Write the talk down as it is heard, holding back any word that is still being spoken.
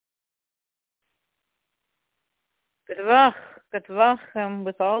With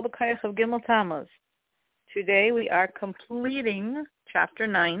all the Kayach of Gimel Tammuz. Today we are completing chapter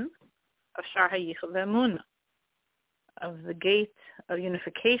 9 of Shar HaYichud Ve'emunah, of the gate of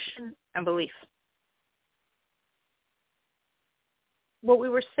unification and belief. What we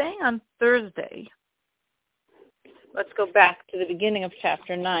were saying on Thursday, let's go back to the beginning of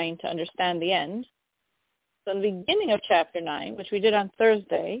chapter 9 to understand the end. So in the beginning of chapter 9, which we did on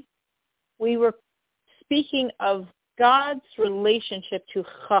Thursday, we were speaking of God's relationship to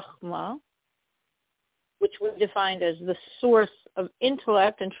Chachma, which we defined as the source of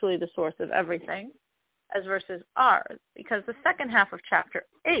intellect and truly the source of everything, as versus ours. Because the second half of chapter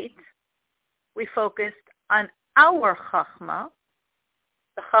 8, we focused on our Chachma,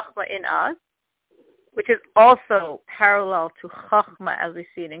 the Chachma in us, which is also parallel to Chachma as we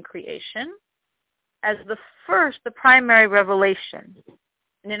see it in creation, as the primary revelation.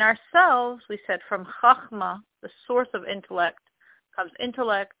 And in ourselves, we said from Chachma, the source of intellect, comes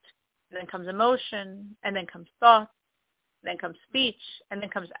intellect, and then comes emotion, and then comes thought, then comes speech, and then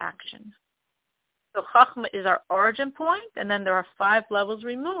comes action. So Chachma is our origin point, and then there are 5 levels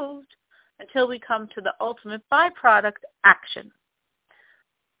removed until we come to the ultimate byproduct, action.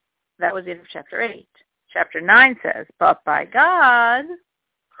 That was the end of chapter 8. Chapter 9 says, but by God,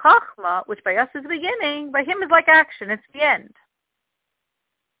 Chachma, which by us is the beginning, by him is like action, it's the end.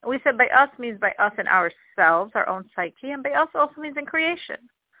 And we said by us means by us in ourselves, our own psyche, and by us also means in creation.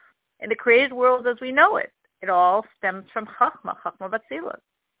 In the created world as we know it, it all stems from Chachma Batzilus.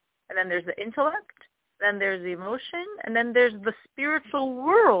 And then there's the intellect, then there's the emotion, and then there's the spiritual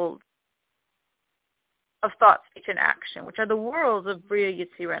world of thought, speech, and action, which are the worlds of Bria,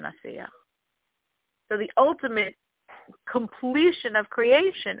 Yetzirah, and Asiyah. So the ultimate completion of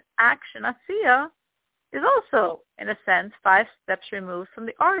creation, action, Asiyah, is also, in a sense, 5 steps removed from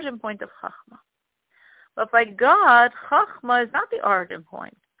the origin point of Chachma. But by God, Chachma is not the origin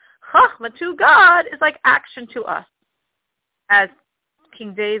point. Chachma to God is like action to us. As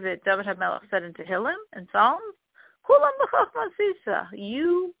King David HaMelech said in Tehillim and Psalms, Kulam b'chachma asisa.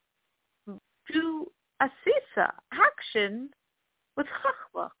 You do asisa, action, with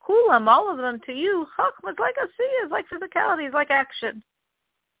Chachma. Kulam, all of them to you. Chachma is like asiyah, is like physicality, is like action.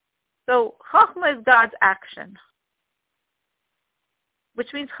 So Chachma is God's action,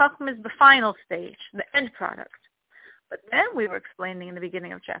 which means Chachma is the final stage, the end product. But then we were explaining in the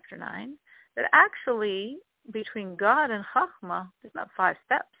beginning of chapter 9 that actually between God and Chachma, there's not 5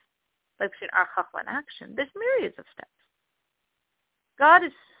 steps. Like between our Chachma and action, there's myriads of steps. God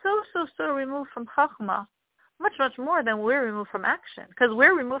is so removed from Chachma, much more than we're removed from action. Because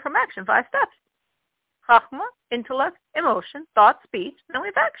we're removed from action, 5 steps. Chachma, intellect, emotion, thought, speech, and then we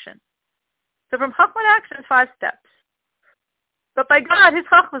have action. So from Chachma to action is 5 steps. But by God, his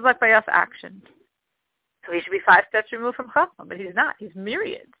Chachma is like by us action. So he should be 5 steps removed from Chachma, but he's not. He's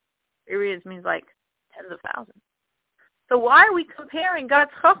myriads. Myriads means like tens of thousands. So why are we comparing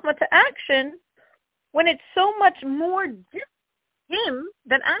God's Chachma to action when it's so much more him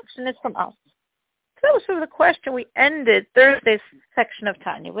than action is from us? So that was sort of the question we ended Thursday's section of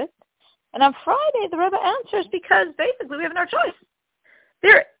Tanya with. And on Friday, the Rebbe answers because basically we have no choice.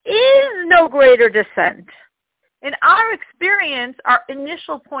 There is no greater descent. In our experience, our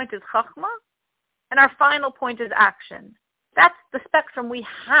initial point is Chachma, and our final point is action. That's the spectrum we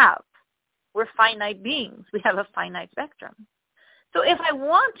have. We're finite beings. We have a finite spectrum. So if I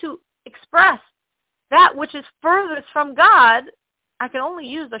want to express that which is furthest from God, I can only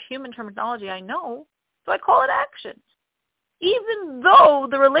use the human terminology I know, so I call it action. Even though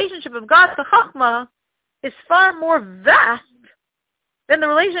the relationship of God to Chachma is far more vast than the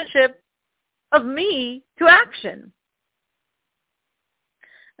relationship of me to action.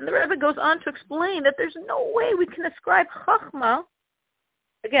 And the Rebbe goes on to explain that there's no way we can ascribe Chachma.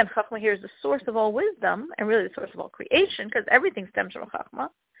 Again, Chachma here is the source of all wisdom and really the source of all creation because everything stems from Chachma.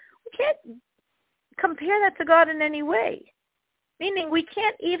 We can't compare that to God in any way. Meaning we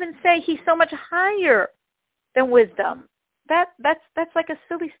can't even say he's so much higher than wisdom. That's like a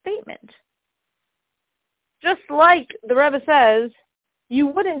silly statement. Just like the Rebbe says, you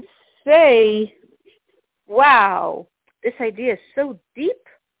wouldn't say, wow, this idea is so deep,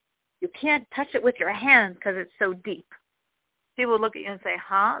 you can't touch it with your hands because it's so deep. People would look at you and say,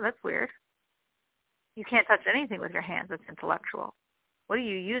 that's weird. You can't touch anything with your hands that's intellectual. What are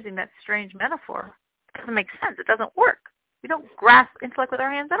you using that strange metaphor? It doesn't make sense. It doesn't work. We don't grasp intellect with our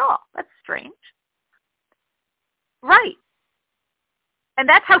hands at all. That's strange. Right. And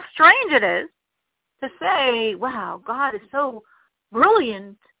that's how strange it is to say, wow, God is so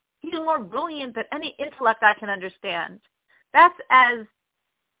brilliant. He's more brilliant than any intellect I can understand. That's as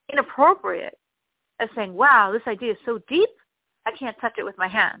inappropriate as saying, wow, this idea is so deep, I can't touch it with my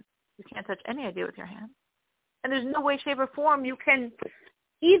hand. You can't touch any idea with your hand. And there's no way, shape, or form you can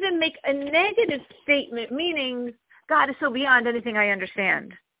even make a negative statement, meaning God is so beyond anything I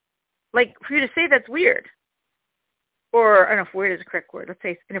understand. Like, for you to say that's weird. Or, I don't know if weird is a correct word. Let's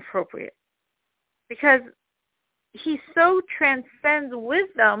say it's inappropriate. Because he so transcends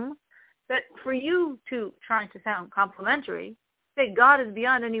wisdom that for you to, trying to sound complimentary, say God is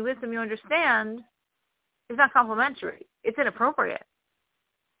beyond any wisdom you understand is not complimentary. It's inappropriate.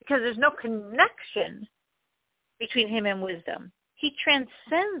 Because there's no connection between him and wisdom. He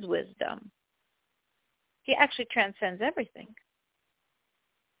transcends wisdom. He actually transcends everything.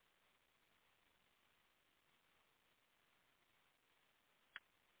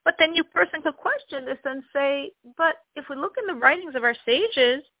 But then you person could question this and say, but if we look in the writings of our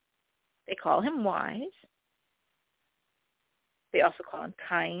sages, they call him wise. They also call him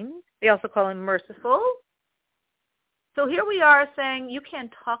kind. They also call him merciful. So here we are saying you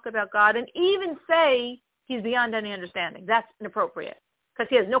can't talk about God and even say he's beyond any understanding. That's inappropriate because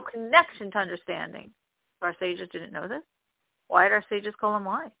he has no connection to understanding. So our sages didn't know this. Why did our sages call him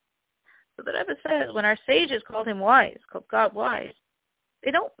wise? So the Rebbe says when our sages called him wise, called God wise, they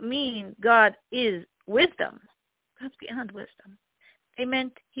don't mean God is wisdom. God's beyond wisdom. They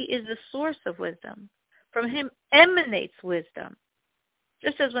meant he is the source of wisdom. From him emanates wisdom.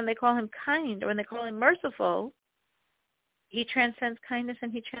 Just as when they call him kind or when they call him merciful, he transcends kindness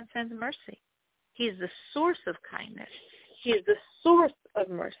and he transcends mercy. He is the source of kindness. He is the source of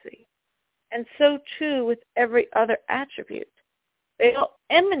mercy. And so too with every other attribute. They all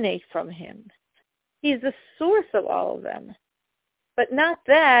emanate from him. He is the source of all of them. But not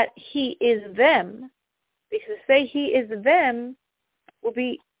that he is them, because to say he is them will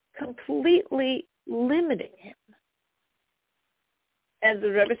be completely limiting him. As the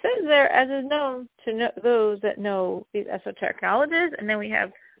Rebbe says there, as is known to those that know these esoteric knowledges, and then we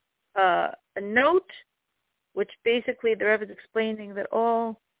have a note, which basically the Rebbe is explaining that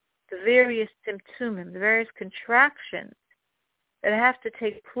all the various symptomim, the various contractions that have to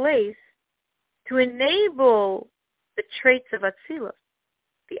take place to enable the traits of Atzilus,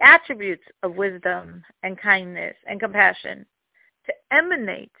 the attributes of wisdom and kindness and compassion, to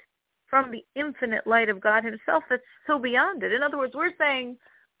emanate from the infinite light of God himself that's so beyond it. In other words, we're saying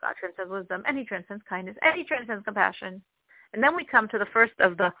God transcends wisdom, and he transcends kindness, and he transcends compassion. And then we come to the first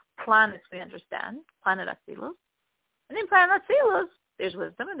of the planets we understand, planet Atzilus. And in planet Atzilus, there's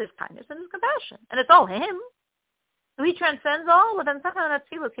wisdom, and there's kindness, and there's compassion. And it's all him. So he transcends all, but then somehow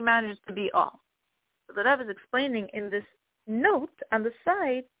in Atzilus he manages to be all. So the Rebbe is explaining in this note on the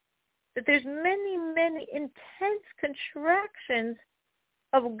side that there's many, many intense contractions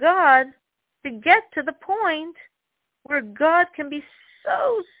of God to get to the point where God can be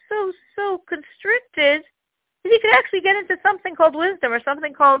so constricted that he could actually get into something called wisdom or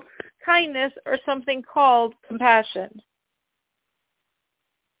something called kindness or something called compassion.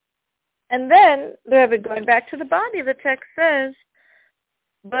 And then the Rebbe, going back to the body of the text, says,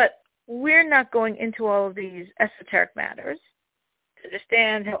 but we're not going into all of these esoteric matters to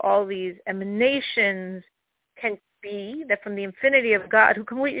understand how all these emanations can be, that from the infinity of God, who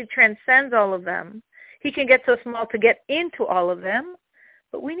completely transcends all of them, he can get so small to get into all of them.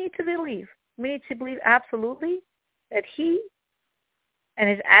 But we need to believe. We need to believe absolutely that he and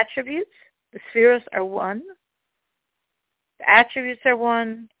his attributes, the spheres, are one. The attributes are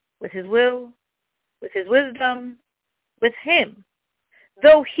one with his will, with his wisdom, with him,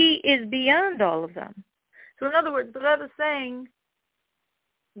 though he is beyond all of them. So in other words, the Rebbe is saying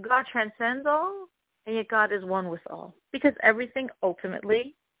God transcends all, and yet God is one with all, because everything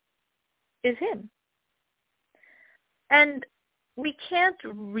ultimately is him. And we can't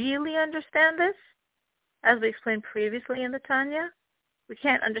really understand this, as we explained previously in the Tanya. We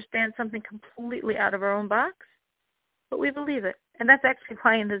can't understand something completely out of our own box, but we believe it. And that's actually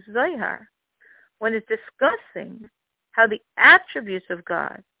why in the Zohar, when it's discussing how the attributes of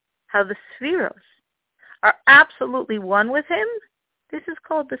God, how the spheros are absolutely one with him, this is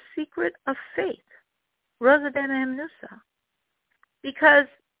called the secret of faith, Rosa ben Nusa, because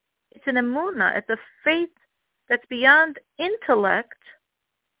it's an emunah, it's a faith that's beyond intellect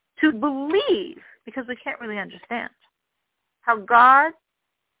to believe, because we can't really understand how God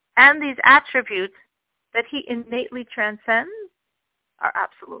and these attributes that he innately transcends are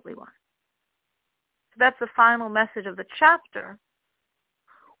absolutely one. So that's the final message of the chapter,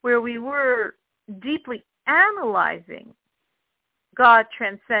 where we were deeply analyzing God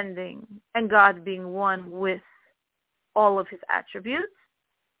transcending and God being one with all of his attributes.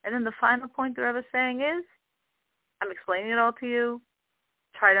 And then the final point the Rebbe is saying is, I'm explaining it all to you.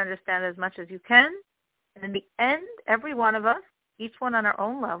 Try to understand as much as you can. And in the end, every one of us, each one on our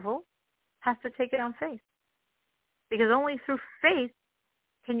own level, has to take it on faith. Because only through faith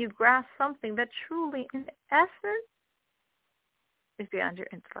can you grasp something that truly, in essence, is beyond your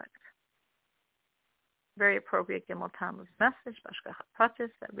intellect. Very appropriate Gimel Tammuz message, Bashgacha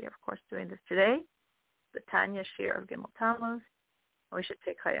Pratis, that we are, of course, doing this today. The Tanya Shir of Gimel Tammuz. We should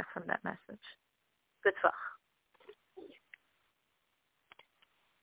take Chayach from that message. Good Tvach.